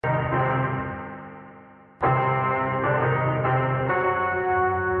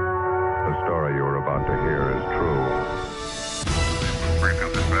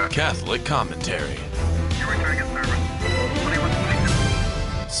Catholic commentary.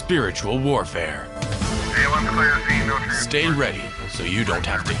 Spiritual warfare. Stay ready so you don't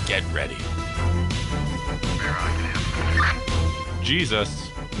have to get ready. Jesus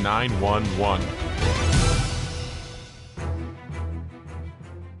 911.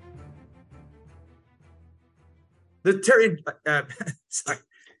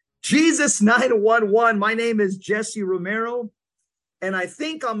 Jesus 911. My name is Jesse Romero, and I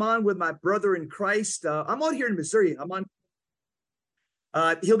think I'm on with my brother in Christ. I'm out here in Missouri. I'm on.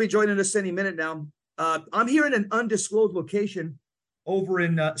 He'll be joining us any minute now. I'm here in an undisclosed location over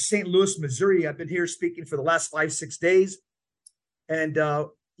in St. Louis, Missouri. I've been here speaking for the last 5-6 days, and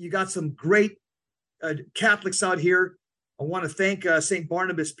you got some great Catholics out here. I want to thank St.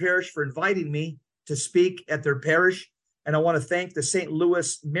 Barnabas Parish for inviting me to speak at their parish. And I want to thank the St.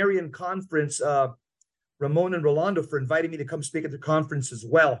 Louis Marian Conference, Ramon and Rolando, for inviting me to come speak at the conference as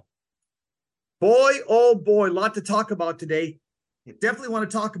well. Boy, oh boy, a lot to talk about today. I definitely want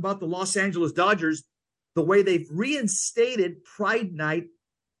to talk about the Los Angeles Dodgers, the way they've reinstated Pride Night,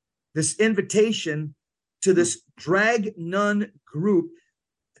 this invitation to this drag nun group.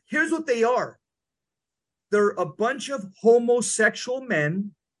 Here's what they are. They're a bunch of homosexual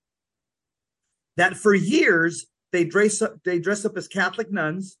men that for years they dress up as Catholic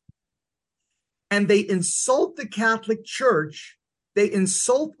nuns, and they insult the Catholic Church. They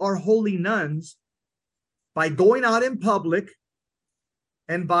insult our holy nuns by going out in public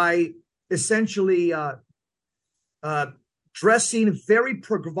and by essentially dressing very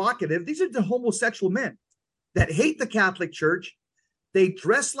provocative. These are the homosexual men that hate the Catholic Church. They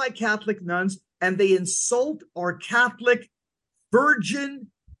dress like Catholic nuns, and they insult our Catholic virgin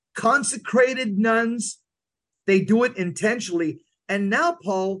consecrated nuns. They do it intentionally. And now,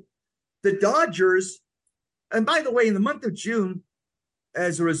 Paul, the Dodgers, and by the way, in the month of June,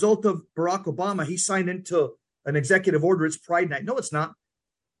 as a result of Barack Obama, he signed into an executive order. It's Pride Night. No, it's not.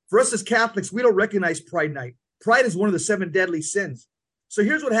 For us as Catholics, we don't recognize Pride Night. Pride is one of the 7 deadly sins. So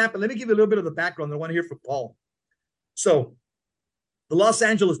here's what happened. Let me give you a little bit of the background. I want to hear from Paul. So the Los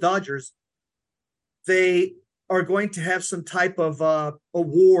Angeles Dodgers, they are going to have some type of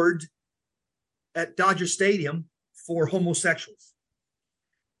award at Dodger Stadium for homosexuals.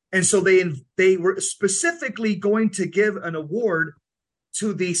 And so they were specifically going to give an award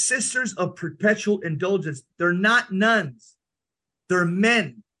to the Sisters of Perpetual Indulgence. They're not nuns. They're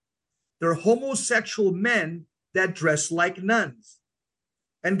men. They're homosexual men that dress like nuns.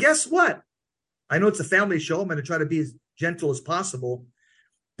 And guess what? I know it's a family show. I'm going to try to be as gentle as possible.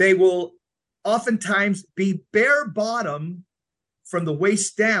 They will oftentimes be bare bottom from the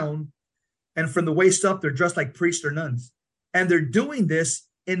waist down, and from the waist up, they're dressed like priests or nuns. And they're doing this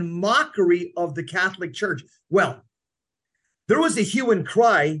in mockery of the Catholic Church. Well, there was a hue and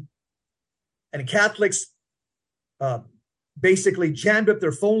cry, and Catholics basically jammed up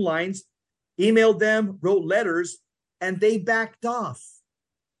their phone lines, emailed them, wrote letters, and they backed off.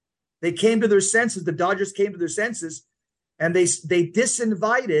 They came to their senses. The Dodgers came to their senses, and they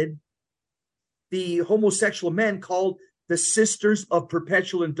disinvited the homosexual men called the Sisters of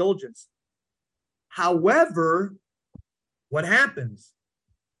Perpetual Indulgence. However, what happens?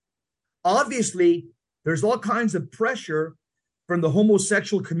 Obviously, there's all kinds of pressure from the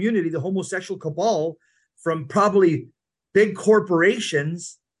homosexual community, the homosexual cabal, from probably big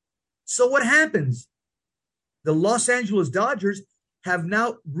corporations. So what happens? The Los Angeles Dodgers have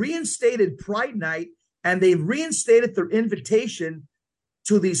now reinstated Pride Night, and they've reinstated their invitation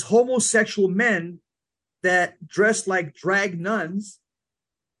to these homosexual men that dress like drag nuns.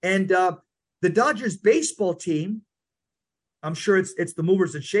 And the Dodgers baseball team, I'm sure it's the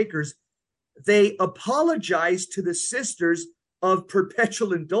movers and shakers, they apologized to the Sisters of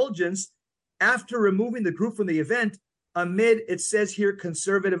Perpetual Indulgence after removing the group from the event amid, it says here,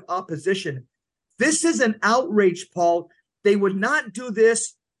 conservative opposition. This is an outrage, Paul. They would not do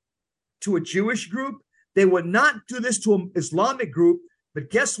this to a Jewish group. They would not do this to an Islamic group.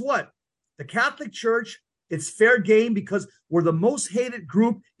 But guess what? The Catholic Church, it's fair game because we're the most hated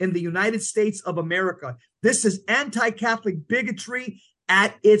group in the United States of America. This is anti-Catholic bigotry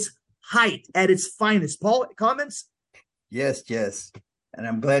at its height, at its finest. Paul, comments? Yes. And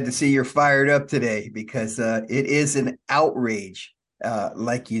I'm glad to see you're fired up today because it is an outrage,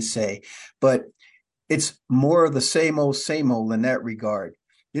 like you say. But it's more of the same old in that regard.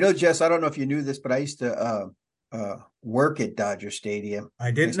 You know, Jess, I don't know if you knew this, but I used to work at Dodger Stadium.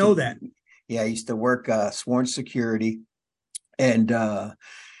 I didn't know that. Yeah, I used to work sworn security. And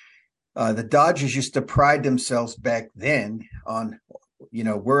the Dodgers used to pride themselves back then on, you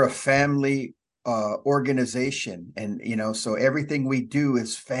know, we're a family organization, and so everything we do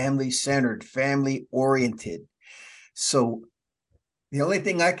is family centered, family oriented. So the only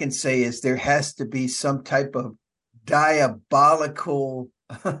thing I can say is there has to be some type of diabolical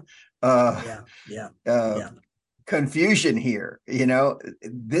confusion here.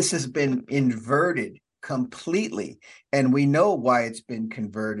 This has been inverted completely, and we know why it's been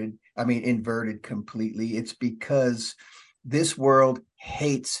inverted completely. It's because this world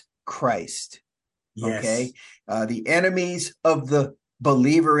hates Christ. Yes. Okay. The enemies of the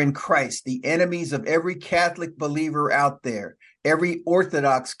believer in Christ, the enemies of every Catholic believer out there, every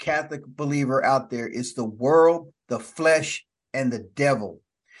Orthodox Catholic believer out there, is the world, the flesh, and the devil.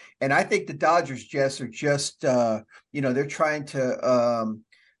 And I think the Dodgers, Jess, are just, they're trying to,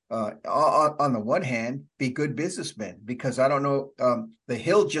 on the one hand, be good businessmen, because I don't know, The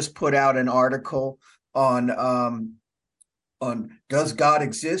Hill just put out an article on does God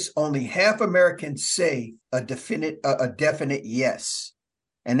exist? Only half Americans say a definite yes.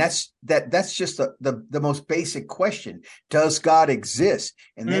 And that's just the most basic question. Does God exist?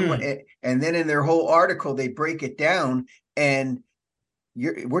 And then in their whole article, they break it down, and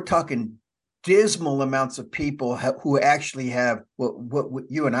we're talking dismal amounts of people who actually have what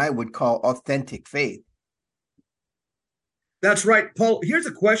you and I would call authentic faith. That's right, Paul. Here's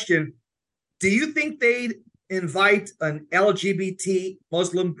a question. Do you think they'd invite an LGBT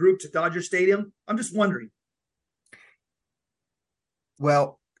Muslim group to Dodger Stadium? I'm just wondering.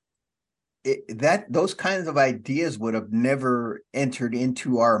 Well, those kinds of ideas would have never entered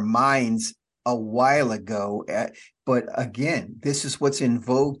into our minds a while ago. But again, this is what's in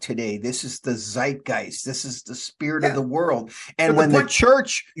vogue today. This is the zeitgeist. This is the spirit of the world. And when the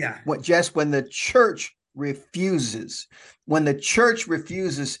church refuses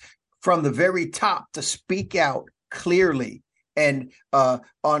from the very top to speak out clearly and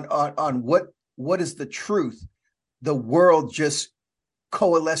on what is the truth, the world just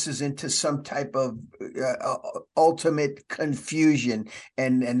coalesces into some type of ultimate confusion,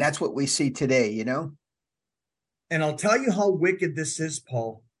 and that's what we see today. And I'll tell you how wicked this is,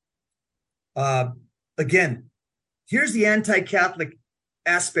 Paul. Again, here's the anti-Catholic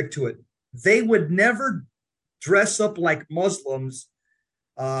aspect to it. They would never dress up like Muslims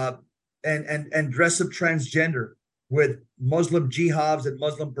and dress up transgender with Muslim jihadis and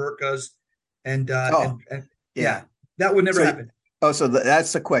Muslim burqas, and that would never happen. Oh, so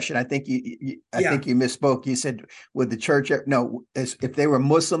that's the question. I think you misspoke. You said, would the church? No, if they were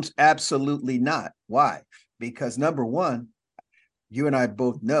Muslims, absolutely not. Why? Because number one, you and I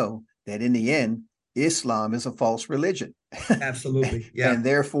both know that in the end, Islam is a false religion. Absolutely. Yeah. And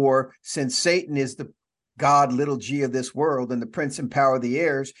therefore, since Satan is the God, little g, of this world and the prince and power of the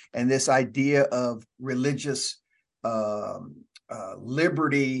airs, and this idea of religious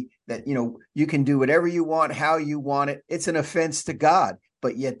liberty, that you can do whatever you want, how you want it, it's an offense to God.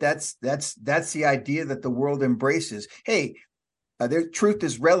 But yet that's the idea that the world embraces. Hey, their truth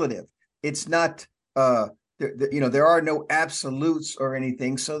is relative. It's not there are no absolutes or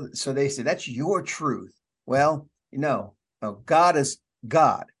anything. So they say that's your truth. Well, no, God is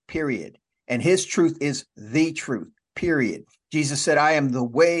God, period. And his truth is the truth, period. Jesus said, I am the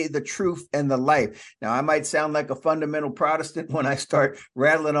way, the truth, and the life. Now, I might sound like a fundamental Protestant when I start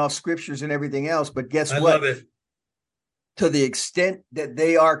rattling off scriptures and everything else, but guess what? Love it. To the extent that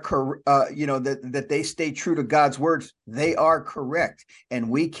they are, that they stay true to God's words, they are correct. And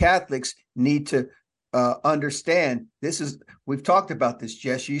we Catholics need to understand this is, we've talked about this,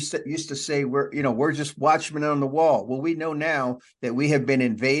 Jess. You used to say we're just watchmen on the wall. Well, we know now that we have been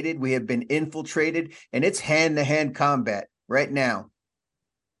invaded, we have been infiltrated, and it's hand-to-hand combat right now.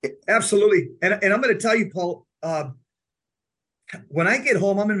 Absolutely. And I'm going to tell you, Paul, when I get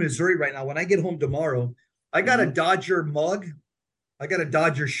home, I'm in Missouri right now. When I get home tomorrow, I got a Dodger mug, I got a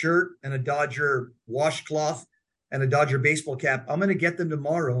Dodger shirt and a Dodger washcloth and a Dodger baseball cap. I'm going to get them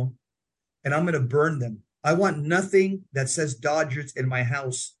tomorrow and I'm going to burn them. I want nothing that says Dodgers in my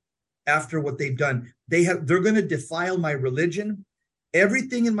house after what they've done. They're going to defile my religion.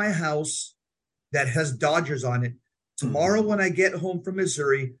 Everything in my house that has Dodgers on it, tomorrow when I get home from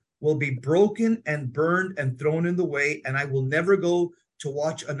Missouri, will be broken and burned and thrown in the way, and I will never go to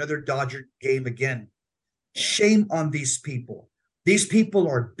watch another Dodger game again. Shame on these people. These people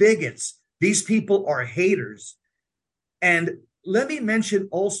are bigots. These people are haters. And let me mention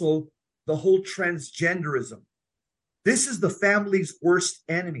also the whole transgenderism. This is the family's worst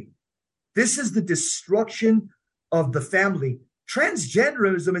enemy. This is the destruction of the family.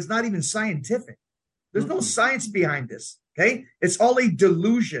 Transgenderism is not even scientific. There's no science behind this. Okay. It's all a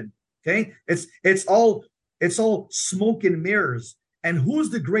delusion. Okay. It's all smoke and mirrors. And who's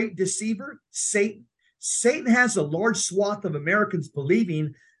the great deceiver? Satan. Satan has a large swath of Americans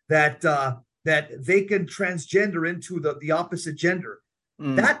believing that that they can transgender into the opposite gender.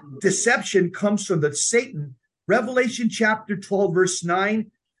 That deception comes from the Satan. Revelation chapter 12, verse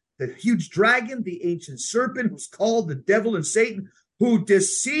 9, the huge dragon, the ancient serpent, who's called the devil and Satan, who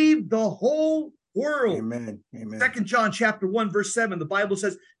deceived the whole world. Amen. Amen. 2 John chapter 1, verse 7, the Bible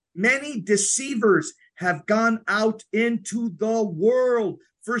says, many deceivers have gone out into the world.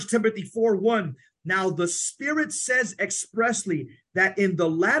 1 Timothy 4:1. Now the Spirit says expressly that in the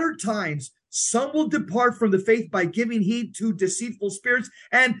latter times some will depart from the faith by giving heed to deceitful spirits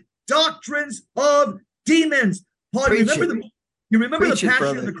and doctrines of demons. Paul, you remember the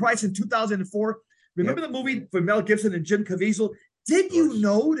Passion of the Christ in 2004? Remember the movie for Mel Gibson and Jim Caviezel? Did you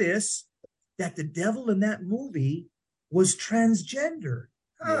notice that the devil in that movie was transgender?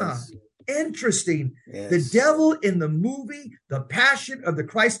 Yes. Interesting. Yes. The devil in the movie, The Passion of the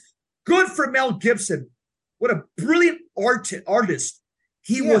Christ, good for Mel Gibson. What a brilliant artist.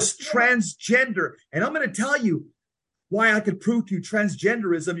 He was transgender. And I'm going to tell you why I could prove to you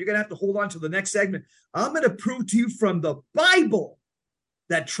transgenderism. You're going to have to hold on to the next segment. I'm going to prove to you from the Bible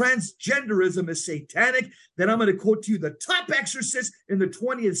that transgenderism is satanic. Then I'm going to quote to you the top exorcist in the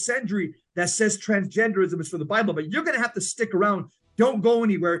 20th century that says transgenderism is from the Bible. But you're going to have to stick around. Don't go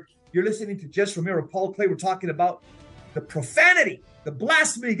anywhere. You're listening to Jess Romero, Paul Clay. We're talking about the profanity, the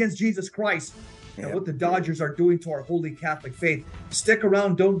blasphemy against Jesus Christ, and what the Dodgers are doing to our holy Catholic faith. Stick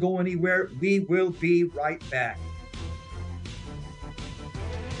around. Don't go anywhere. We will be right back.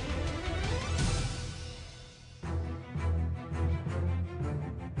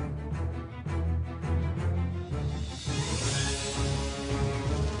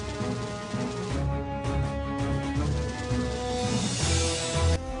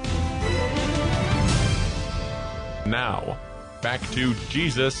 Now, back to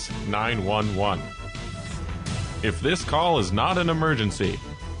Jesus 911. If this call is not an emergency,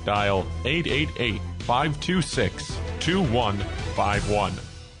 dial 888-526-2151.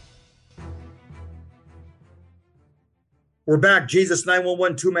 We're back. Jesus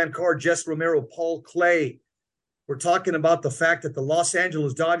 911, two-man car, Jess Romero, Paul Clay. We're talking about the fact that the Los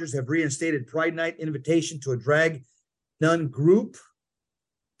Angeles Dodgers have reinstated Pride Night invitation to a drag nun group.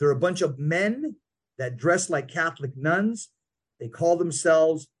 They're a bunch of men that dress like Catholic nuns. They call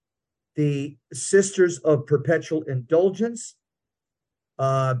themselves the Sisters of Perpetual Indulgence.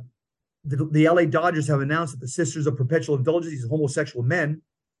 The LA Dodgers have announced that the Sisters of Perpetual Indulgence, these homosexual men,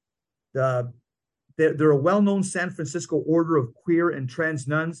 they're a well-known San Francisco order of queer and trans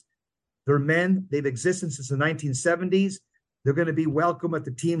nuns. They're men. They've existed since the 1970s. They're going to be welcome at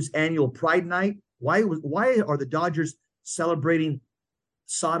the team's annual Pride Night. Why are the Dodgers celebrating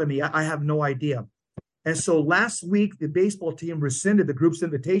sodomy? I have no idea. And so last week, the baseball team rescinded the group's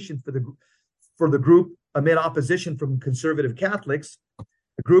invitation for the group amid opposition from conservative Catholics.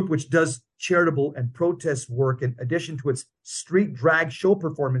 The group, which does charitable and protest work in addition to its street drag show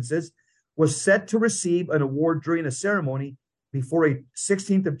performances, was set to receive an award during a ceremony before a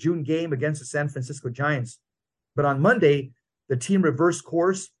 16th of June game against the San Francisco Giants. But on Monday, the team reversed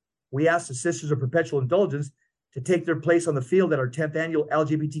course. We asked the Sisters of Perpetual Indulgence to take their place on the field at our 10th annual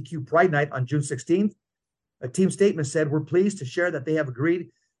LGBTQ Pride Night on June 16th. A team statement said, "We're pleased to share that they have agreed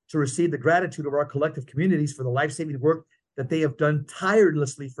to receive the gratitude of our collective communities for the life-saving work that they have done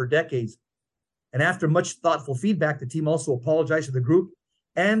tirelessly for decades." And after much thoughtful feedback, the team also apologized to the group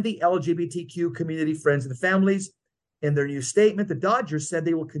and the LGBTQ community friends and families. In their new statement, the Dodgers said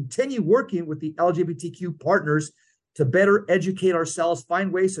they will continue working with the LGBTQ partners to better educate ourselves,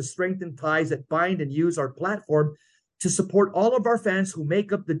 find ways to strengthen ties that bind, and use our platform to support all of our fans who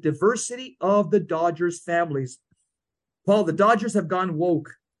make up the diversity of the Dodgers families. Paul, the Dodgers have gone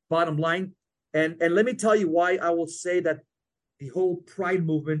woke, bottom line. And let me tell you why I will say that the whole pride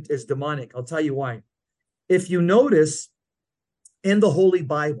movement is demonic. I'll tell you why. If you notice in the Holy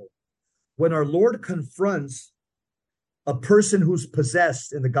Bible, when our Lord confronts a person who's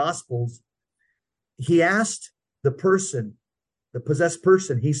possessed in the Gospels, he asked the person, the possessed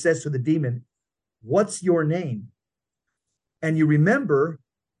person, he says to the demon, "What's your name?" And you remember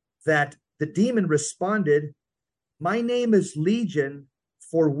that the demon responded, "My name is Legion,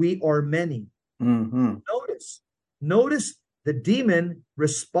 for we are many." Mm-hmm. Notice the demon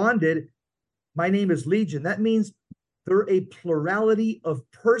responded, "My name is Legion." That means they're a plurality of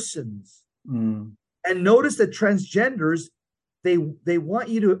persons. Mm. And notice that transgenders, they want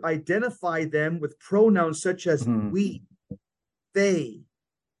you to identify them with pronouns such as we, they,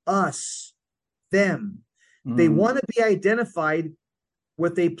 us, them. They want to be identified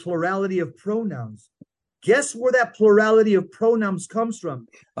with a plurality of pronouns. Guess where that plurality of pronouns comes from?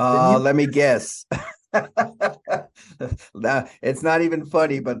 Let me guess. Now, it's not even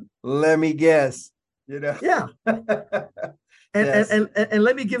funny, but let me guess. Yeah. And, Yes. and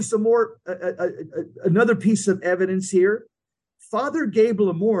let me give some more, another piece of evidence here. Father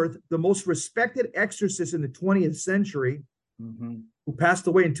Gabriel Amorth, the most respected exorcist in the 20th century, who passed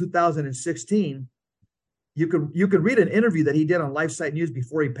away in 2016, you could read an interview that he did on LifeSite News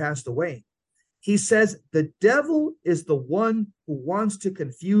before he passed away. He says, the devil is the one who wants to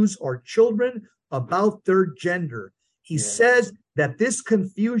confuse our children about their gender. He says that this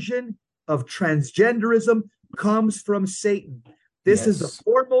confusion of transgenderism comes from Satan. This is the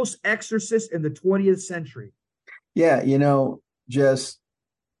foremost exorcist in the 20th century. Yeah, just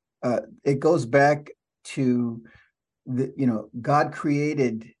it goes back to God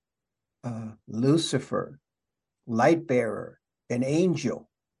created Lucifer, light bearer, an angel,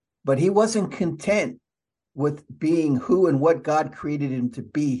 but he wasn't content with being who and what God created him to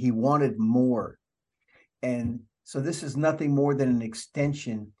be. He wanted more. And so this is nothing more than an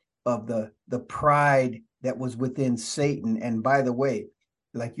extension of the pride that was within Satan. And by the way,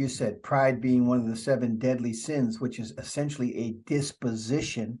 like you said, pride being one of the 7 deadly sins, which is essentially a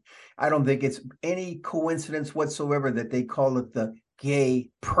disposition. I don't think it's any coincidence whatsoever that they call it the gay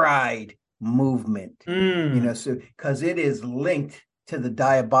pride movement, so because it is linked to the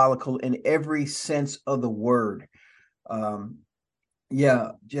diabolical in every sense of the word.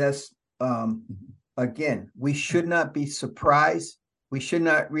 Again, we should not be surprised. We should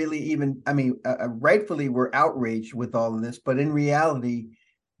not really even, rightfully we're outraged with all of this, but in reality,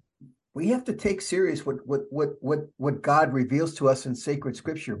 we have to take serious what God reveals to us in sacred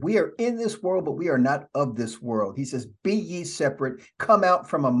scripture. We are in this world, but we are not of this world. He says, be ye separate, come out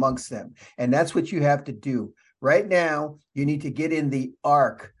from amongst them. And that's what you have to do. Right now, you need to get in the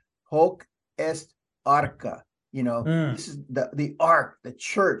ark. Hoc est arca. This is the ark, the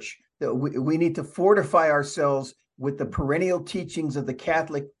church. We need to fortify ourselves with the perennial teachings of the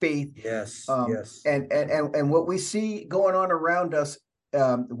Catholic faith. Yes. And what we see going on around us,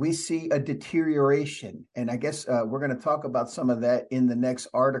 we see a deterioration. And I guess we're going to talk about some of that in the next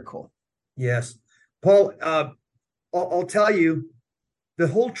article. Yes. Paul, I'll tell you, the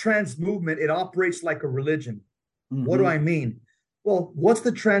whole trans movement, it operates like a religion. What do I mean? Well, what's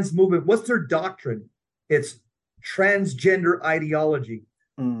the trans movement? What's their doctrine? It's transgender ideology.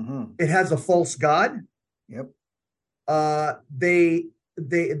 It has a false god. Yep.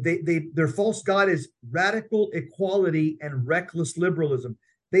 Their false god is radical equality and reckless liberalism.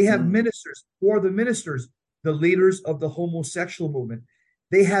 They have ministers. Who are the ministers? The leaders of the homosexual movement.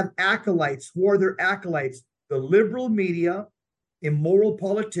 They have acolytes. Who are their acolytes? The liberal media, immoral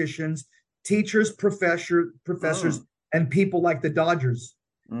politicians, teachers, professors, and people like the Dodgers.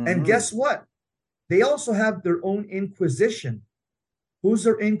 And guess what? They also have their own inquisition. Who's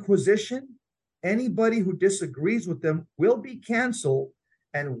their inquisition? Anybody who disagrees with them will be canceled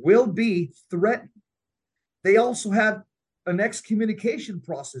and will be threatened. They also have an excommunication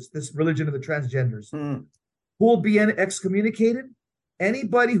process, this religion of the transgenders. Who will be excommunicated?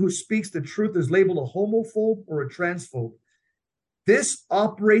 Anybody who speaks the truth is labeled a homophobe or a transphobe. This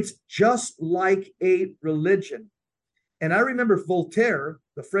operates just like a religion. And I remember Voltaire,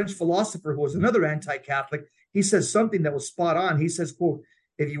 the French philosopher who was another anti-Catholic, he says something that was spot on. He says, quote,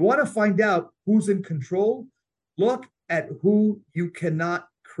 if you want to find out who's in control, look at who you cannot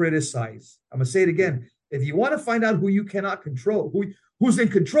criticize. I'm going to say it again. If you want to find out who you cannot control, who's in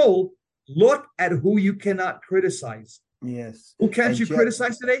control, look at who you cannot criticize. Yes. Who can't you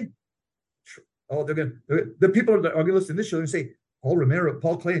criticize today? Oh, the people are going to listen to this show and say,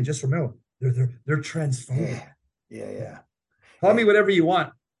 Paul Clay and Jess Romero, they're transphobic. Yeah. Call me whatever you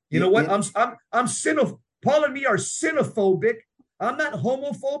want. You know what? I'm Paul and me are sinophobic. I'm not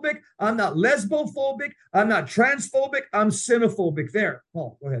homophobic. I'm not lesbophobic. I'm not transphobic. I'm sinophobic. There,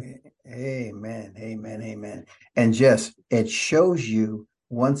 Paul, go ahead. Amen. And Jess, it shows you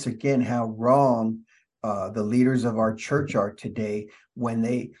once again how wrong the leaders of our church are today when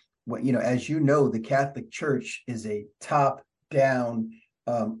as you know, the Catholic Church is a top-down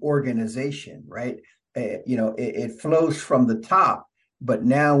organization, right? It flows from the top, but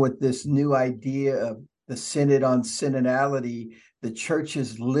now with this new idea of the synod on synodality, the church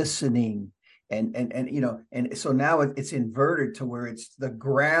is listening, and so now it's inverted to where it's the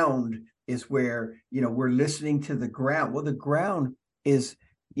ground is where we're listening to the ground. Well, the ground is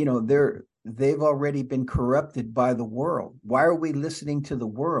they've already been corrupted by the world. Why are we listening to the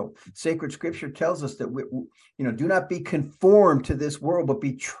world? Sacred Scripture tells us that we do not be conformed to this world, but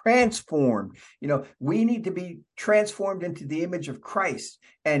be transformed. We need to be transformed into the image of Christ,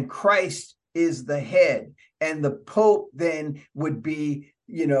 and Christ is the head, and the Pope then would be,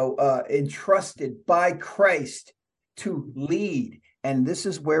 entrusted by Christ to lead. And this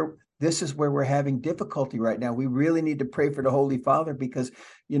is where we're having difficulty right now. We really need to pray for the Holy Father, because,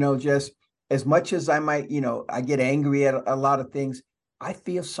 just as much as I might, I get angry at a lot of things, I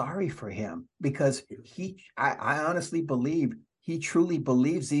feel sorry for him, because I honestly believe he truly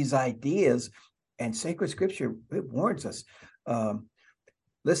believes these ideas, and sacred scripture, it warns us.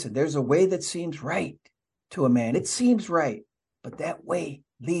 Listen, there's a way that seems right to a man. It seems right, but that way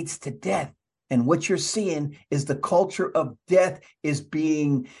leads to death. And what you're seeing is the culture of death is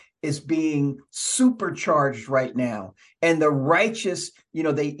being supercharged right now. And the righteous,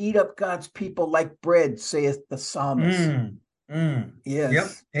 they eat up God's people like bread, saith the psalmist. Yes. Yep.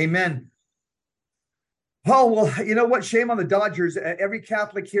 Amen. Oh, well, you know what? Shame on the Dodgers. Every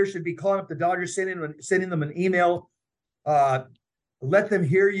Catholic here should be calling up the Dodgers, sending them an email. Let them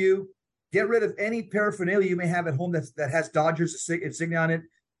hear you. Get rid of any paraphernalia you may have at home that has Dodgers insignia on it.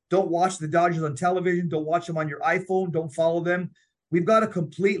 Don't watch the Dodgers on television. Don't watch them on your iPhone. Don't follow them. We've got to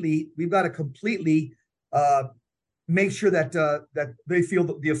completely make sure that they feel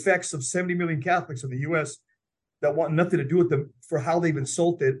the effects of 70 million Catholics in the U.S. that want nothing to do with them for how they've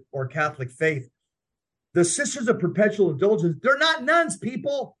insulted our Catholic faith. The Sisters of Perpetual Indulgence, they're not nuns,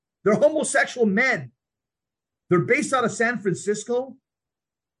 people. They're homosexual men. They're based out of San Francisco.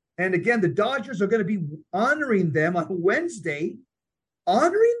 And again, the Dodgers are going to be honoring them on Wednesday,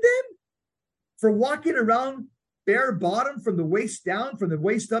 honoring them for walking around bare bottom from the waist down, from the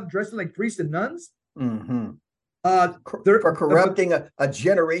waist up, dressing like priests and nuns. Mm-hmm. For corrupting a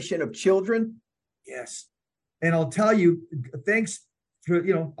generation of children. Yes. And I'll tell you, thanks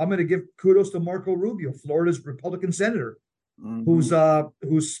to, I'm going to give kudos to Marco Rubio, Florida's Republican senator, who's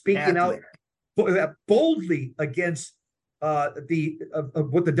speaking out boldly against what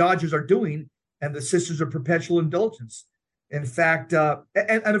the Dodgers are doing and the Sisters of Perpetual Indulgence. In fact,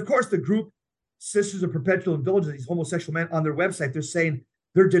 and of course, the group Sisters of Perpetual Indulgence, these homosexual men, on their website,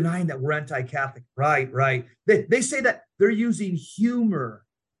 they're denying that we're anti-Catholic. Right. They say that they're using humor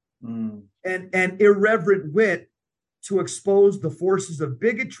and irreverent wit to expose the forces of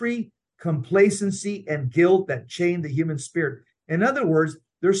bigotry, complacency, and guilt that chain the human spirit. In other words,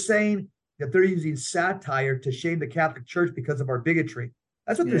 they're saying that they're using satire to shame the Catholic Church because of our bigotry.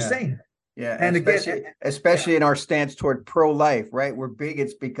 That's what they're saying. Yeah, and especially in our stance toward pro-life, right? We're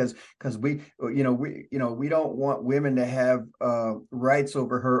bigots because we don't want women to have rights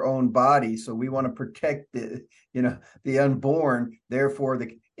over her own body, so we want to protect the unborn. Therefore,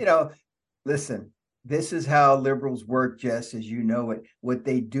 listen. This is how liberals work, Jess, as you know it. What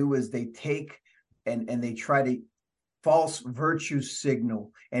they do is they take and they try to false virtue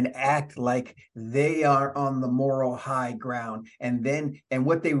signal and act like they are on the moral high ground. And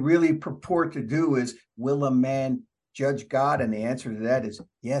what they really purport to do is, will a man judge God? And the answer to that is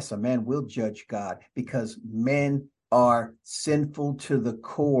yes, a man will judge God, because men are sinful to the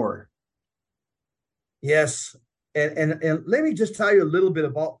core. Yes. And let me just tell you a little bit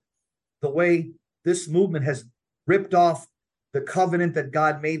about the way this movement has ripped off the covenant that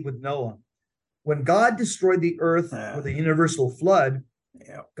God made with Noah. When God destroyed the earth with a universal flood,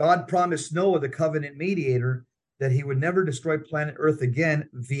 God promised Noah, the covenant mediator, that he would never destroy planet Earth again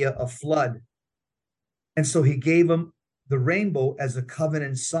via a flood. And so he gave him the rainbow as a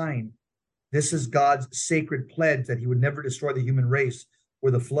covenant sign. This is God's sacred pledge that he would never destroy the human race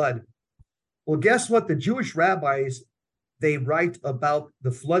with a flood. Well, guess what? The Jewish rabbis, they write about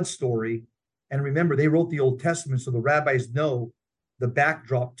the flood story. And remember, they wrote the Old Testament, so the rabbis know the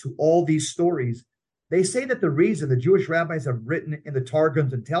backdrop to all these stories. They say that the reason the Jewish rabbis have written in the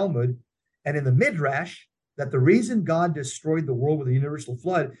Targums and Talmud and in the Midrash that the reason God destroyed the world with a universal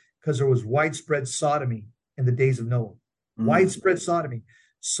flood because there was widespread sodomy in the days of Noah. Widespread sodomy.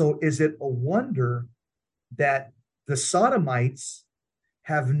 So is it a wonder that the Sodomites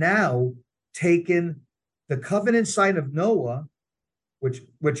have now taken the covenant sign of Noah, which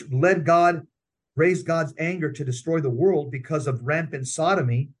raised God's anger to destroy the world because of rampant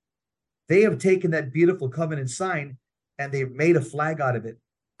sodomy? They have taken that beautiful covenant sign and they've made a flag out of it.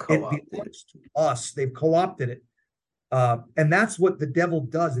 It belongs to us. They've co-opted it. And that's what the devil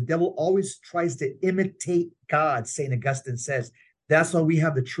does. The devil always tries to imitate God, St. Augustine says. That's why we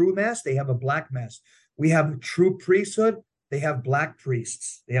have the true mass. They have a black mass. We have true priesthood. They have black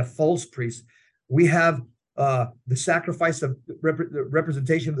priests. They have false priests. We have the sacrifice of the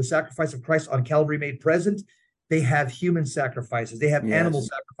representation of the sacrifice of Christ on Calvary made present. They have human sacrifices. They have animal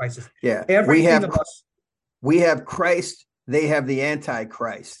sacrifices. Yeah, we have Christ. They have the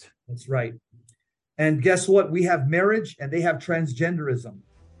Antichrist. That's right. And guess what? We have marriage and they have transgenderism.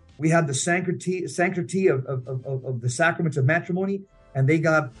 We have the sanctity of the sacraments of matrimony, and they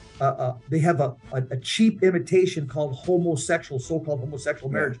have a cheap imitation called homosexual, so-called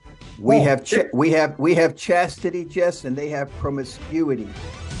homosexual marriage. We have chastity, Jess, and they have promiscuity.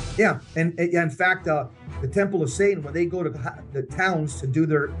 Yeah, and in fact, the Temple of Satan, when they go to the towns to do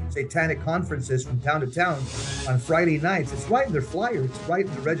their satanic conferences from town to town on Friday nights, it's right in their flyer, it's right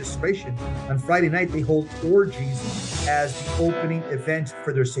in the registration. On Friday night, they hold orgies as the opening event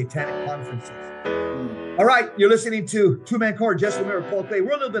for their satanic conferences. All right, you're listening to Two Man Car, Jess Romero, Paul Clay.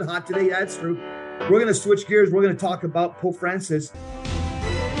 We're a little bit hot today, yeah, it's true. We're going to switch gears. We're going to talk about Pope Francis.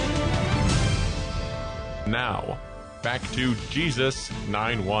 Now, back to Jesus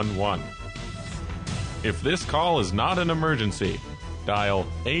 911. If this call is not an emergency, dial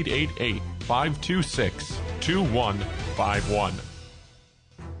 888-526-2151.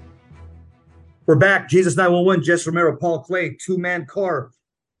 We're back. Jesus 911, Jess Romero, Paul Clay, two-man car.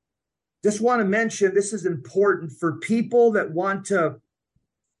 Just want to mention, this is important for people that want to,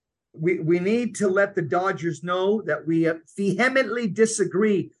 we need to let the Dodgers know that we vehemently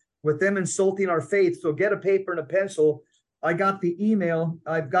disagree with them insulting our faith. So get a paper and a pencil. I got the email.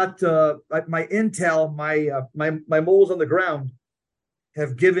 I've got my intel. My moles on the ground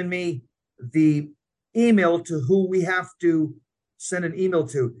have given me the email to who we have to send an email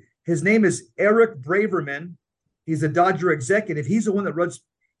to. His name is Eric Braverman. He's a Dodger executive. He's the one that runs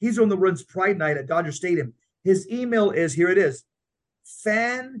Pride Night at Dodger Stadium. His email is, here it is,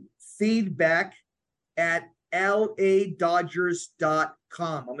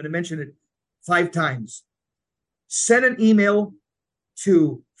 fanfeedback@ladodgers.com. I'm going to mention it 5 times. Send an email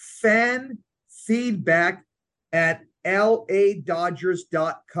to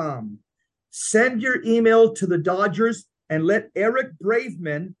fanfeedback@ladodgers.com. Send your email to the Dodgers and let Eric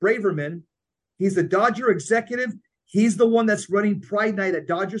Braverman, he's the Dodger executive. He's the one that's running Pride Night at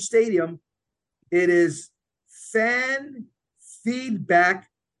Dodger Stadium. It is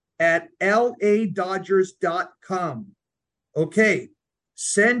fanfeedback@ladodgers.com. Okay.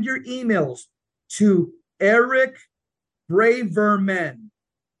 Send your emails to Eric Braverman.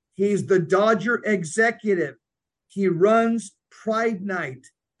 He's the Dodger executive. He runs Pride Night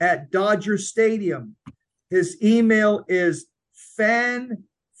at Dodger Stadium. His email is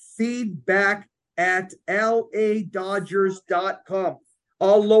fanfeedback@ladodgers.com.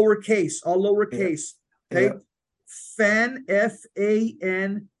 All lowercase. Okay. Yeah. Fan,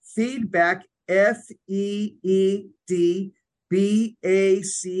 F-A-N, feedback,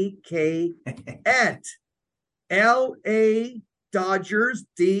 F-E-E-D-B-A-C-K at LA Dodgers,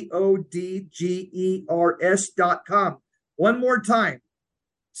 DODGERS.com. One more time.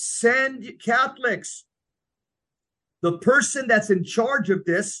 Send Catholics. The person that's in charge of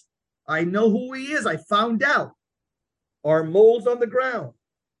this, I know who he is. I found out. Our moles on the ground.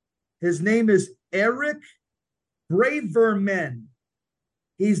 His name is Eric Braverman.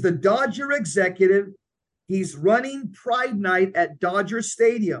 He's the Dodger executive. He's running Pride Night at Dodger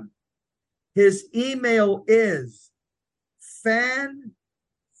Stadium. His email is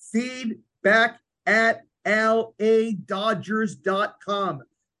fanfeedback@ladodgers.com.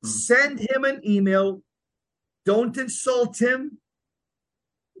 Send him an email. Don't insult him.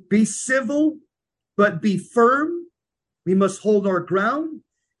 Be civil, but be firm. We must hold our ground,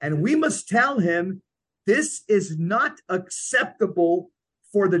 and we must tell him this is not acceptable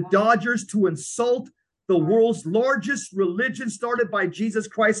for the Dodgers to insult the world's largest religion started by Jesus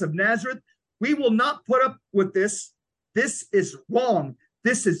Christ of Nazareth. We will not put up with this. This is wrong.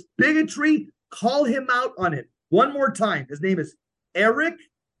 This is bigotry. Call him out on it. One more time. His name is Eric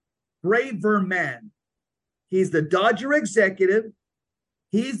Braverman. He's the Dodger executive.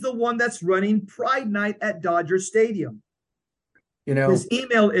 He's the one that's running Pride Night at Dodger Stadium. You know, his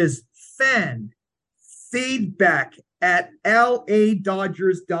email is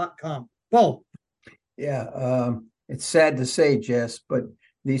fanfeedback@ladodgers.com. Paul. Yeah, it's sad to say, Jess, but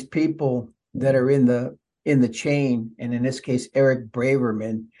these people that are in the chain, and in this case, Eric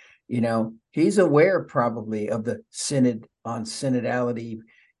Braverman, you know, he's aware probably of the synod on synodality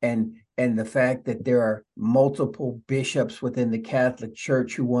and the fact that there are multiple bishops within the Catholic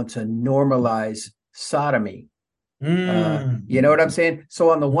Church who want to normalize sodomy. You know what I'm saying?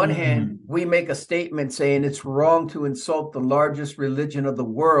 So on the one hand, we make a statement saying it's wrong to insult the largest religion of the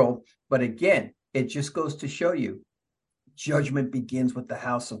world. But again, it just goes to show you judgment begins with the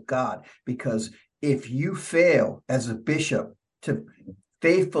house of God, because if you fail as a bishop to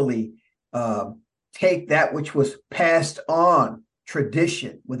faithfully take that which was passed on,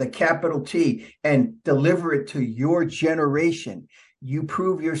 tradition with a capital T, and deliver it to your generation, you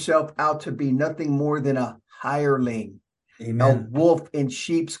prove yourself out to be nothing more than a hireling. Amen. wolf in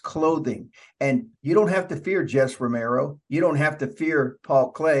sheep's clothing. And you don't have to fear Jess Romero. You don't have to fear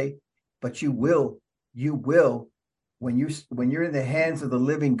Paul Clay, but you will when you're in the hands of the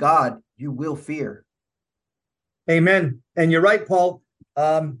living God, you will fear. Amen. And you're right, Paul.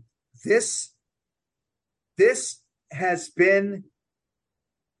 This has been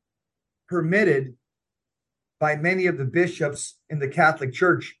permitted by many of the bishops in the Catholic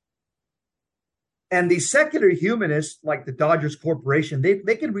Church. And the secular humanists, like the Dodgers Corporation,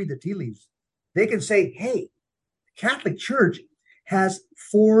 they can read the tea leaves. They can say, hey, the Catholic Church has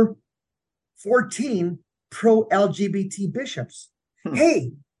 14 pro-LGBT bishops.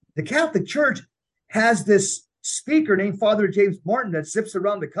 Hey, the Catholic Church has this speaker named Father James Martin that zips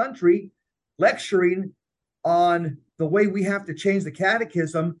around the country lecturing on the way we have to change the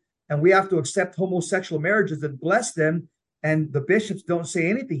catechism and we have to accept homosexual marriages and bless them. And the bishops don't say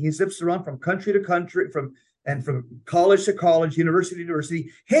anything. He zips around from country to country, from college to college, university to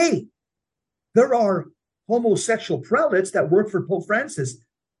university. Hey, there are homosexual prelates that work for Pope Francis.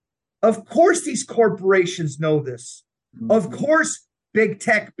 Of course, these corporations know this. Mm-hmm. Of course, big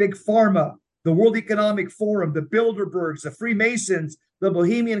tech, big pharma, the World Economic Forum, the Bilderbergs, the Freemasons, the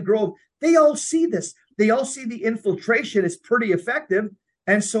Bohemian Grove, they all see this. They all see the infiltration is pretty effective.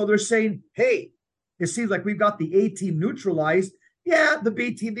 And so they're saying, hey, it seems like we've got the A team neutralized. Yeah, the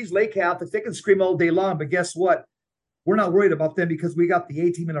B team, these lay Catholics, they can scream all day long, but guess what? We're not worried about them because we got the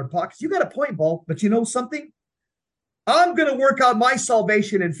A team in our pockets. You got a point, Paul, but you know something? I'm going to work out my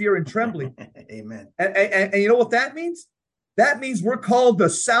salvation in fear and trembling. Amen. And you know what that means? That means we're called to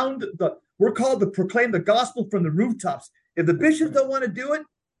proclaim the gospel from the rooftops. If the bishops don't want to do it,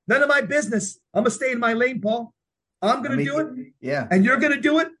 none of my business. I'm going to stay in my lane, Paul. I'm going to do it. Yeah. And you're going to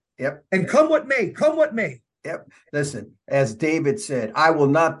do it. Yep. And come what may. Yep. Listen, as David said, I will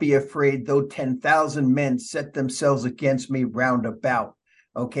not be afraid though 10,000 men set themselves against me round about.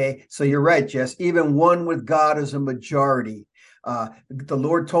 Okay. So you're right, Jess. Even one with God is a majority. The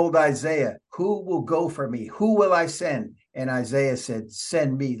Lord told Isaiah, who will go for me? Who will I send? And Isaiah said,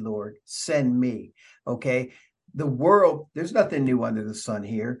 send me, Lord, send me. Okay. The world, there's nothing new under the sun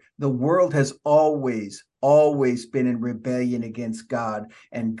here. The world has always been in rebellion against God,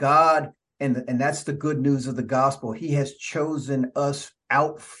 and God, and that's the good news of the gospel. He has chosen us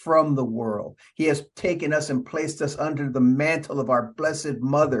out from the world. He has taken us and placed us under the mantle of our blessed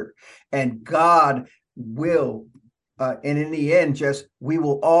mother, and God will, and in the end, just we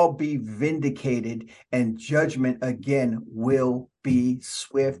will all be vindicated, and judgment again will be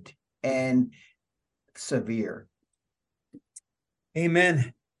swift and severe.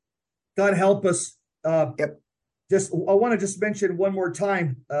 Amen. God help us. Yep. I want to just mention one more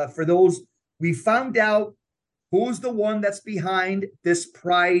time for those, we found out who's the one that's behind this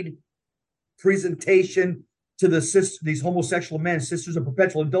pride presentation to these homosexual men, Sisters of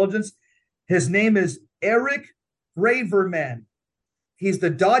Perpetual Indulgence. His name is Eric Braverman. He's the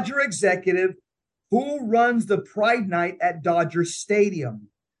Dodger executive who runs the Pride Night at Dodger Stadium.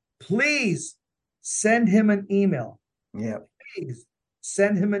 Please send him an email. Yeah. Please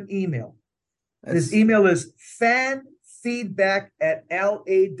send him an email. His email is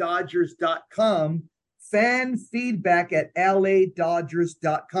fanfeedback@ladodgers.com.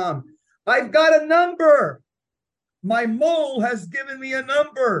 Fanfeedback@ladodgers.com. I've got a number. My mole has given me a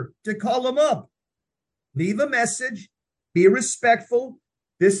number to call him up. Leave a message. Be respectful.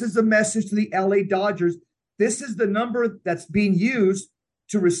 This is a message to the LA Dodgers. This is the number that's being used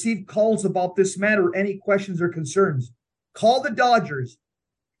to receive calls about this matter, any questions or concerns. Call the Dodgers,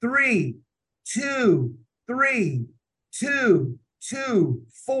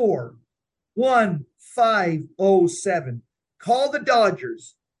 323-224-1507. Call the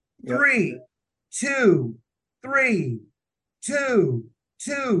Dodgers,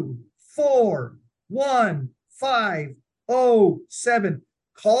 323-224-1507.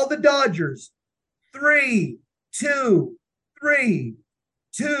 Call the Dodgers,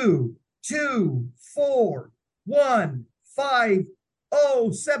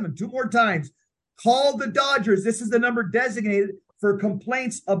 323-224-1507. Two more times. Call the Dodgers. This is the number designated for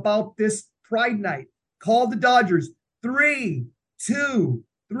complaints about this Pride Night. Call the Dodgers,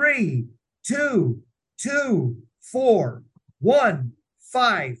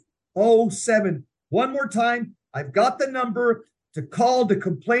 323-224-1507. One more time. I've got the number to call to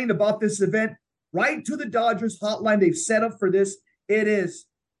complain about this event. Right to the Dodgers hotline they've set up for this. It is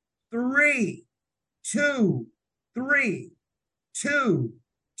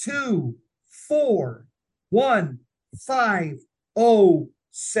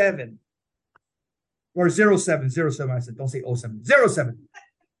Or 07. I said, don't say 07. 07.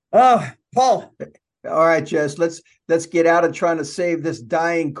 Paul, All right, Jess, let's get out of trying to save this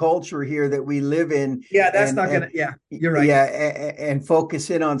dying culture here that we live in. Yeah, that's not gonna. Yeah, you're right. Yeah, and focus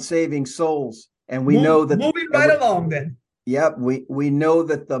in on saving souls. And we know that moving right along then. Yep, we know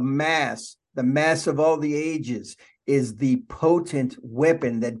that the mass of all the ages, is the potent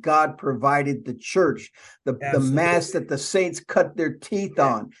weapon that God provided the church, the mass that the saints cut their teeth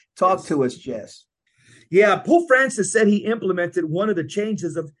on. Talk to us, Jess. Yeah, Pope Francis said he implemented one of the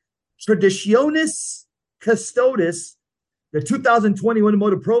changes of Traditionis Custodes, the 2021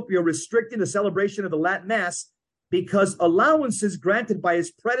 motu proprio, restricting the celebration of the Latin Mass because allowances granted by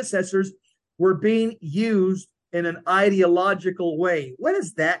his predecessors were being used in an ideological way. What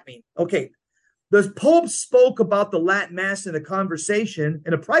does that mean? Okay, the Pope spoke about the Latin Mass in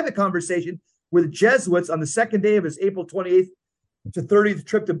a private conversation with Jesuits on the second day of his April 28th to 30th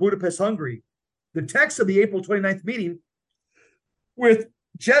trip to Budapest, Hungary. The text of the April 29th meeting with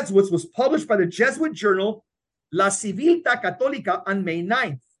Jesuits was published by the Jesuit journal La Civiltà Católica on May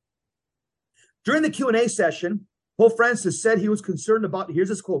 9th. During the Q&A session, Pope Francis said he was concerned about, here's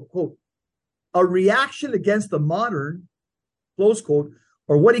his quote, a reaction against the modern, close quote,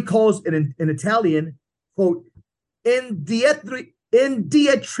 or what he calls in Italian, quote,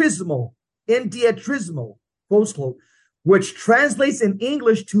 indietrismo, close quote, which translates in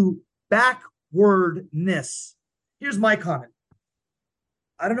English to backwardness. Here's my comment.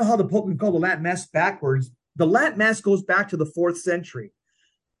 I don't know how the Pope can call the Latin Mass backwards. The Latin Mass goes back to the 4th century.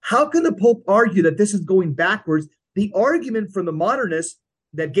 How can the Pope argue that this is going backwards? The argument from the modernists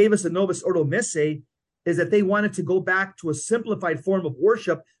that gave us a Novus Ordo Missae is that they wanted to go back to a simplified form of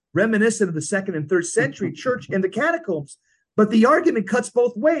worship reminiscent of the 2nd and 3rd century church in the catacombs. But the argument cuts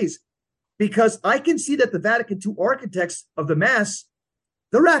both ways, because I can see that the Vatican II architects of the Mass,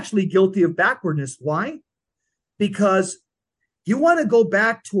 they're actually guilty of backwardness. Why? Because you want to go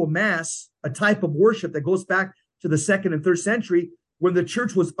back to a Mass, a type of worship that goes back to the 2nd and 3rd century, when the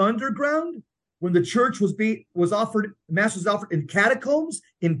church was underground, when the church was offered, Mass was offered in catacombs,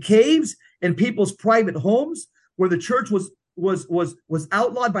 in caves, in people's private homes, where the church was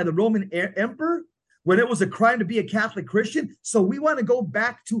outlawed by the Roman emperor, when it was a crime to be a Catholic Christian. So we want to go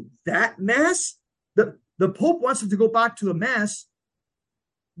back to that Mass. The Pope wants us to go back to a Mass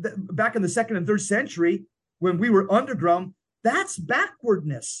back in the 2nd and 3rd century when we were underground. That's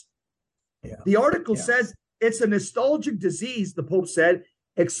backwardness. Yeah. The article says it's a nostalgic disease, the Pope said,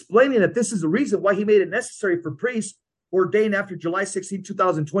 explaining that this is the reason why he made it necessary for priests ordained after July 16,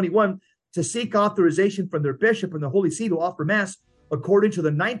 2021, to seek authorization from their bishop and the Holy See to offer Mass according to the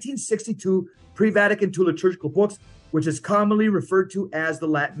 1962 Pre-Vatican II liturgical books, which is commonly referred to as the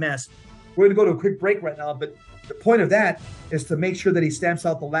Latin Mass. We're going to go to a quick break right now, but the point of that is to make sure that he stamps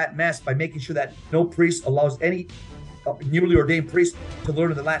out the Latin Mass by making sure that no priest allows any newly ordained priest to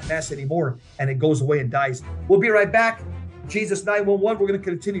learn the Latin Mass anymore, and it goes away and dies. We'll be right back. Jesus 911. We're going to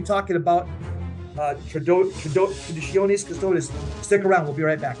continue talking about Traditionis Custodes. Stick around. We'll be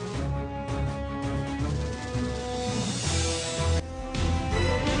right back.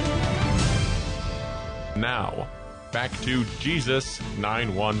 Now, back to Jesus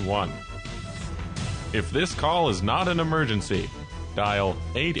 911. If this call is not an emergency, dial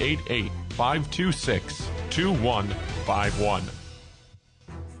 888-526-2151.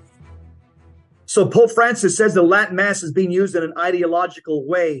 So Pope Francis says the Latin Mass is being used in an ideological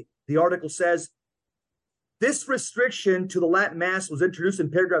way. The article says, this restriction to the Latin Mass was introduced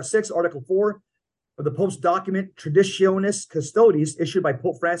in paragraph 6, article 4 of the Pope's document Traditionis Custodes, issued by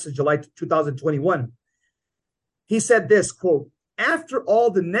Pope Francis July 2021. He said this, quote, after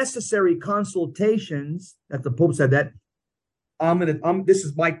all the necessary consultations, that the Pope said that, this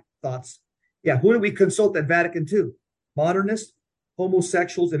is my thoughts. Yeah, who do we consult at Vatican II? Modernists,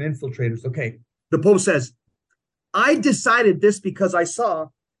 homosexuals, and infiltrators. Okay. The Pope says, I decided this because I saw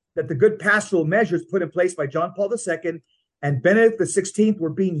that the good pastoral measures put in place by John Paul II and Benedict XVI were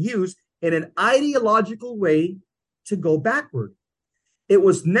being used in an ideological way to go backward. It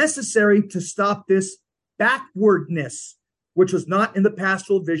was necessary to stop this backwardness, which was not in the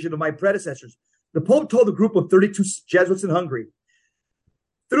pastoral vision of my predecessors. The Pope told a group of 32 Jesuits in Hungary,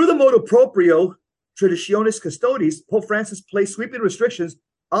 through the motu proprio Traditionis Custodes, Pope Francis placed sweeping restrictions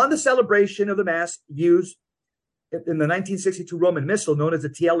on the celebration of the Mass used in the 1962 Roman Missal, known as the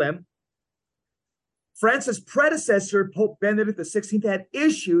TLM. Francis' predecessor, Pope Benedict XVI, had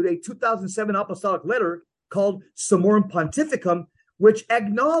issued a 2007 apostolic letter called Summorum Pontificum, which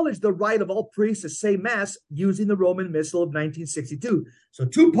acknowledged the right of all priests to say Mass using the Roman Missal of 1962. So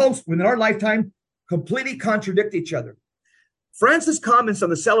two popes within our lifetime completely contradict each other. Francis' comments on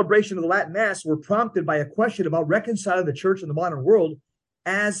the celebration of the Latin Mass were prompted by a question about reconciling the church in the modern world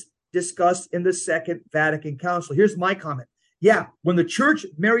as discussed in the Second Vatican Council. Here's my comment. Yeah, when the church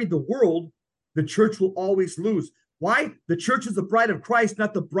married the world, the church will always lose. Why? The church is the bride of Christ,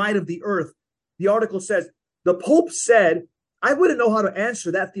 not the bride of the earth. The article says, the Pope said, I wouldn't know how to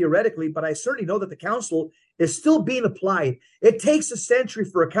answer that theoretically, but I certainly know that the council is still being applied. It takes a century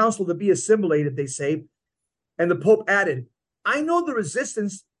for a council to be assimilated, they say. And the Pope added, I know the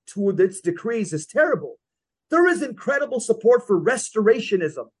resistance to its decrees is terrible. There is incredible support for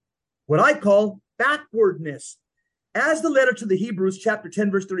restorationism, what I call backwardness. As the letter to the Hebrews, chapter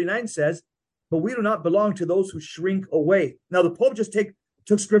 10, verse 39 says, but we do not belong to those who shrink away. Now, the Pope just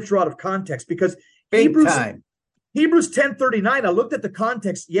took scripture out of context because Hebrews 10:39, I looked at the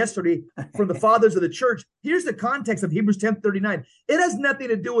context yesterday from the fathers of the church. Here's the context of Hebrews 10:39. It has nothing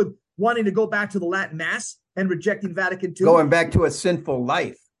to do with wanting to go back to the Latin Mass and rejecting Vatican II. Going back to a sinful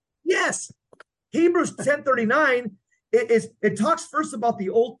life. Yes. Hebrews 10:39, it talks first about the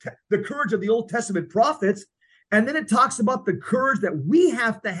courage of the Old Testament prophets, and then it talks about the courage that we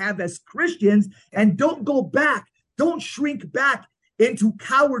have to have as Christians, and don't go back. Don't shrink back into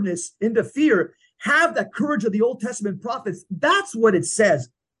cowardice, into fear. Have that courage of the Old Testament prophets. That's what it says.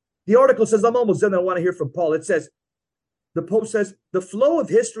 The article says, I'm almost done. I want to hear from Paul. It says, the Pope says, the flow of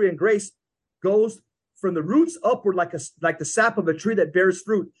history and grace goes from the roots upward like the sap of a tree that bears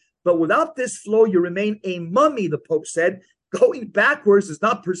fruit. But without this flow, you remain a mummy, the Pope said. Going backwards does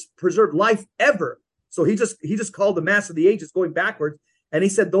not preserve life ever. So he just called the Mass of the Ages going backwards. And he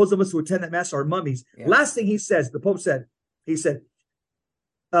said, those of us who attend that Mass are mummies. Yeah. Last thing he says, the Pope said,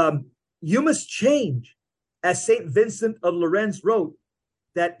 you must change. As St. Vincent of Lorenz wrote,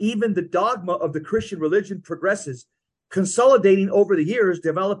 that even the dogma of the Christian religion progresses, consolidating over the years,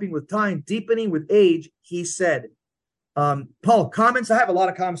 developing with time, deepening with age, he said. Paul, comments? I have a lot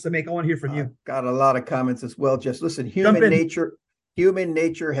of comments to make. I want to hear from you. Got a lot of comments as well. Just listen, human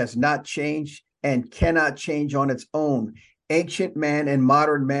nature has not changed and cannot change on its own. Ancient man and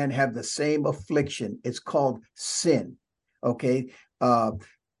modern man have the same affliction. It's called sin. Okay.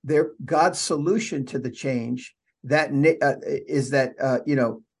 God's solution to the change is that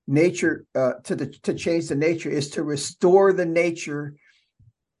nature to change the nature is to restore the nature,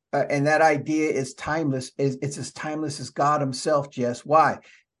 and that idea is timeless. It's as timeless as God Himself. Jess, why?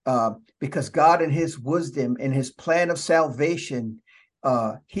 Because God, in His wisdom, in His plan of salvation,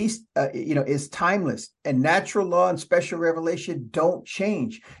 is timeless, and natural law and special revelation don't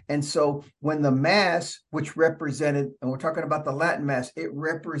change. And so when the Mass, which represented, and we're talking about the Latin Mass, it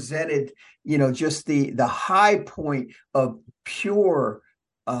represented, just the high point of pure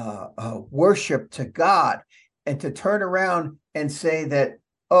worship to God, and to turn around and say that,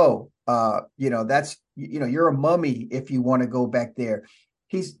 that's, you're a mummy if you want to go back there.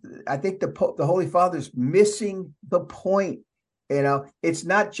 I think the Holy Father's missing the point. It's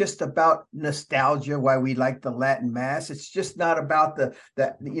not just about nostalgia, why we like the Latin Mass. It's just not about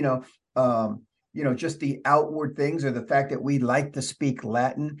just the outward things or the fact that we like to speak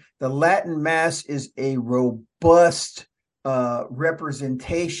Latin. The Latin Mass is a robust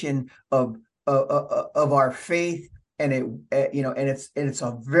representation of our faith, and it's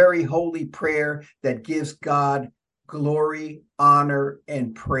a very holy prayer that gives God glory, honor,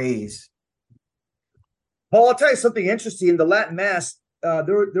 and praise. Paul, I'll tell you something interesting. The Latin Mass,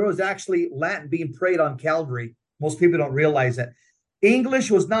 there was actually Latin being prayed on Calvary. Most people don't realize that.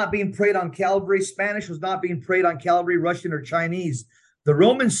 English was not being prayed on Calvary. Spanish was not being prayed on Calvary, Russian or Chinese. The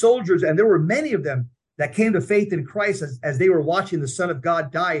Roman soldiers, and there were many of them that came to faith in Christ as they were watching the Son of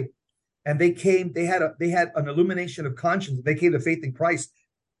God die. And they had an illumination of conscience. They came to faith in Christ.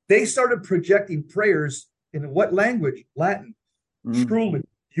 They started projecting prayers in what language? Latin. Mm-hmm. Truly,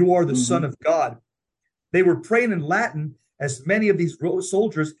 you are the Son of God. They were praying in Latin, as many of these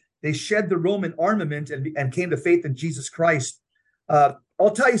soldiers, they shed the Roman armament and came to faith in Jesus Christ.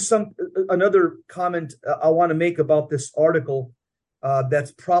 I'll tell you another comment I want to make about this article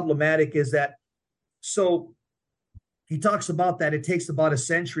that's problematic is that, so he talks about that it takes about a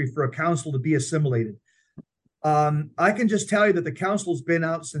century for a council to be assimilated. I can just tell you that the council's been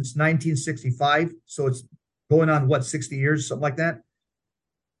out since 1965, so it's going on, 60 years, something like that.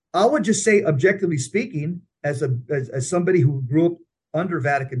 I would just say, objectively speaking, as somebody who grew up under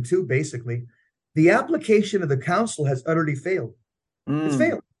Vatican II, basically, the application of the council has utterly failed. It's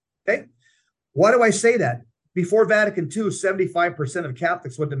failed. Okay. Why do I say that? Before Vatican II, 75% of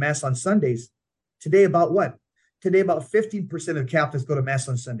Catholics went to Mass on Sundays. Today, about what? Today, about 15% of Catholics go to Mass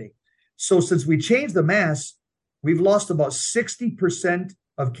on Sunday. So since we changed the Mass, we've lost about 60%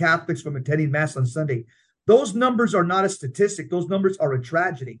 of Catholics from attending Mass on Sunday. Those numbers are not a statistic. Those numbers are a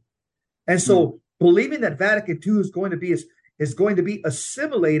tragedy. And so believing that Vatican II is going to be is going to be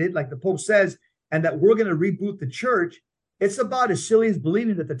assimilated, like the Pope says, and that we're going to reboot the church, it's about as silly as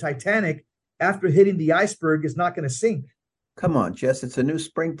believing that the Titanic, after hitting the iceberg, is not going to sink. Come on, Jess. It's a new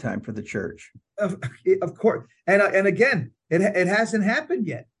springtime for the church. Of course. And again, it hasn't happened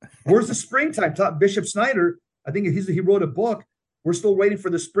yet. Where's the springtime? Bishop Snyder, I think he wrote a book. We're still waiting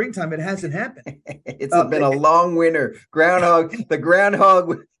for the springtime. It hasn't happened. It's been a long winter. The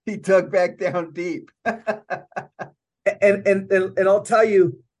groundhog, he dug back down deep. and I'll tell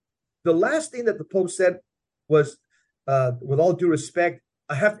you, the last thing that the Pope said was, with all due respect,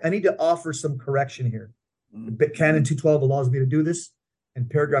 I need to offer some correction here. Canon 212 allows me to do this, and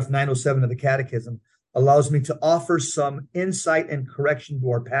paragraph 907 of the Catechism allows me to offer some insight and correction to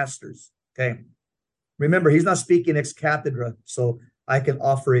our pastors. Okay. Remember, he's not speaking ex cathedra, so I can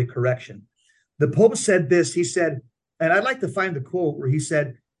offer a correction. The Pope said this. He said, and I'd like to find the quote where he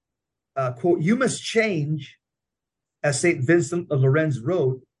said, quote, "You must change," as St. Vincent of Lorenz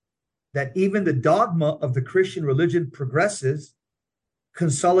wrote, "that even the dogma of the Christian religion progresses,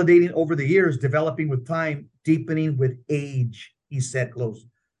 consolidating over the years, developing with time, deepening with age," he said, close.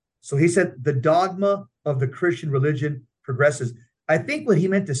 So he said the dogma of the Christian religion progresses. I think what he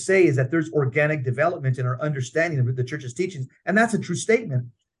meant to say is that there's organic development in our understanding of the church's teachings, and that's a true statement.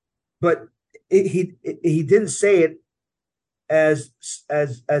 But he didn't say it as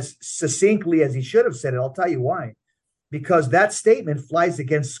succinctly as he should have said it. I'll tell you why. Because that statement flies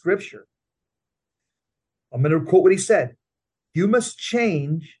against Scripture. I'm going to quote what he said. "You must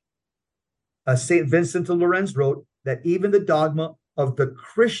change," St. Vincent of Lorenz wrote, "that even the dogma of the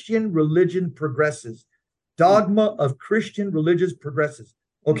Christian religion progresses." Dogma of Christian religion progresses.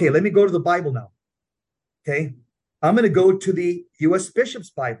 Okay, let me go to the Bible now. Okay, I'm going to go to the U.S.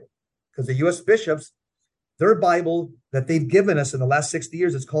 Bishops' Bible, because the U.S. Bishops, their Bible that they've given us in the last 60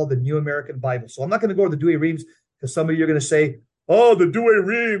 years is called the New American Bible. So I'm not going to go to the Douay-Rheims, because some of you are going to say, "Oh, the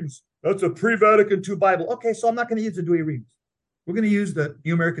Douay-Rheims, that's a pre-Vatican II Bible." Okay, so I'm not going to use the Douay-Rheims. We're going to use the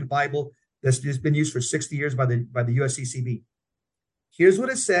New American Bible that's been used for 60 years by the USCCB. Here's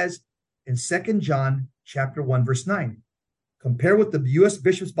what it says in 2 John chapter 1, verse 9. Compare what the U.S.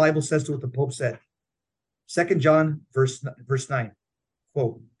 Bishop's Bible says to what the Pope said. 2 John verse 9.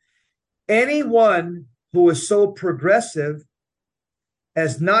 Quote, "Anyone who is so progressive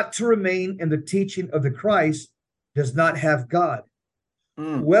as not to remain in the teaching of the Christ does not have God.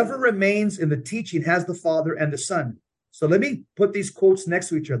 Whoever remains in the teaching has the Father and the Son." So let me put these quotes next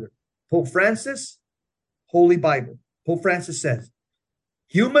to each other. Pope Francis, Holy Bible. Pope Francis says,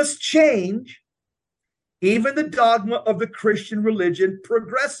 "You must change. Even the dogma of the Christian religion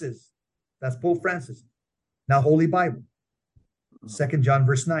progresses." That's Pope Francis. Now, Holy Bible. 2 John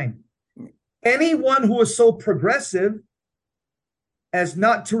verse 9. "Anyone who is so progressive as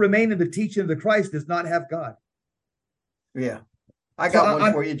not to remain in the teaching of the Christ does not have God." Yeah. I got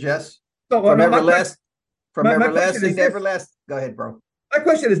one for you, Jess. So, From my everlasting question to is this. everlasting. Go ahead, bro. My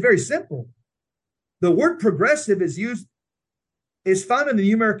question is very simple. The word progressive is found in the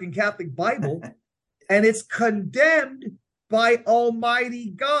New American Catholic Bible, and it's condemned by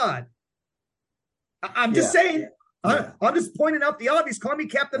Almighty God. I'm just saying. Yeah. I'm just pointing out the obvious. Call me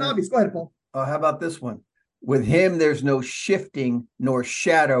Captain Obvious. Go ahead, Paul. How about this one? "With him, there's no shifting nor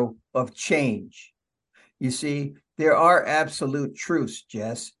shadow of change." You see, there are absolute truths,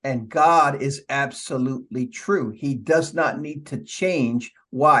 Jess, and God is absolutely true. He does not need to change.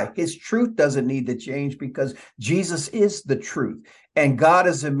 Why? His truth doesn't need to change because Jesus is the truth, and God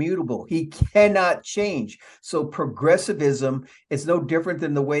is immutable. He cannot change. So progressivism is no different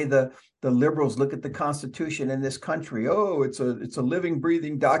than the way the liberals look at the Constitution in this country. Oh, it's a living,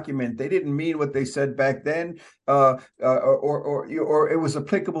 breathing document. They didn't mean what they said back then, or it was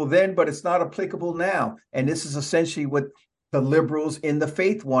applicable then, but it's not applicable now. And this is essentially what the liberals in the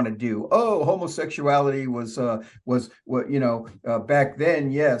faith want to do. Oh, homosexuality was back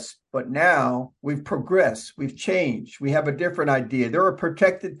then, yes, but now we've progressed, we've changed, we have a different idea. They're a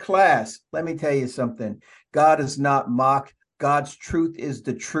protected class. Let me tell you something. God is not mocked. God's truth is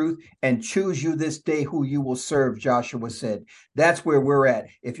the truth, and choose you this day who you will serve, Joshua said. That's where we're at.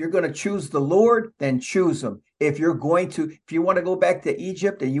 If you're going to choose the Lord, then choose him. If you want to go back to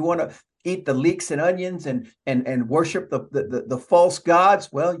Egypt and you want to eat the leeks and onions and worship the false gods,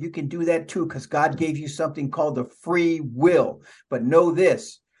 well, you can do that too, because God gave you something called the free will. But know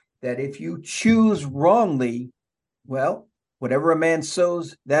this, that if you choose wrongly, well, whatever a man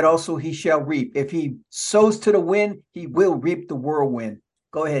sows, that also he shall reap. If he sows to the wind, he will reap the whirlwind.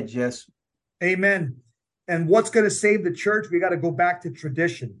 Go ahead, Jess. Amen. And what's going to save the church? We got to go back to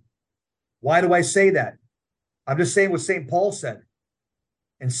tradition. Why do I say that? I'm just saying what St. Paul said.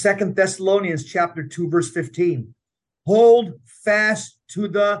 In 2 Thessalonians chapter 2, verse 15, Hold fast to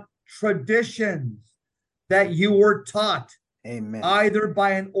the traditions that you were taught, Amen. either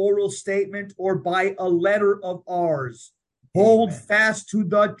by an oral statement or by a letter of ours. Hold Amen. fast to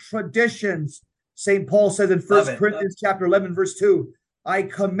the traditions. St. Paul says in 1 Corinthians chapter 11, verse 2, I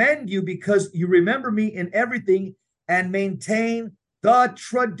commend you because you remember me in everything and maintain the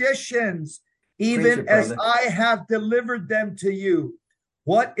traditions, even as I have delivered them to you.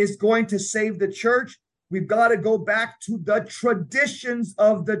 What is going to save the church? We've got to go back to the traditions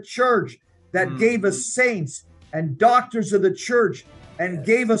of the church that gave us saints and doctors of the church and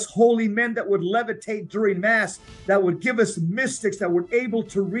gave us holy men that would levitate during Mass, that would give us mystics that were able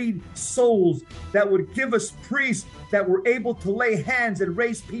to read souls, that would give us priests that were able to lay hands and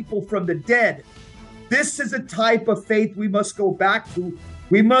raise people from the dead. This is a type of faith we must go back to.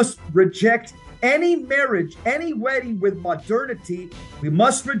 We must reject any marriage, any wedding with modernity. We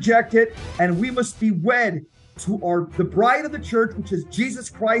must reject it, and we must be wed to the bride of the church, which is Jesus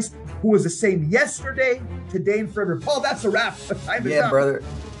Christ, who is the same yesterday, today, and forever. Paul, that's a wrap. Yeah, brother.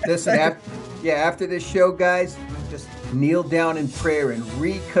 Listen, after this show, guys, just kneel down in prayer and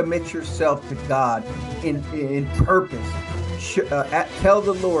recommit yourself to God in purpose. Tell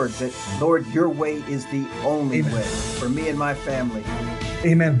the Lord that, Lord, your way is the only way for me and my family.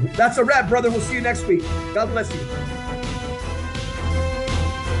 Amen. That's a wrap, brother. We'll see you next week. God bless you.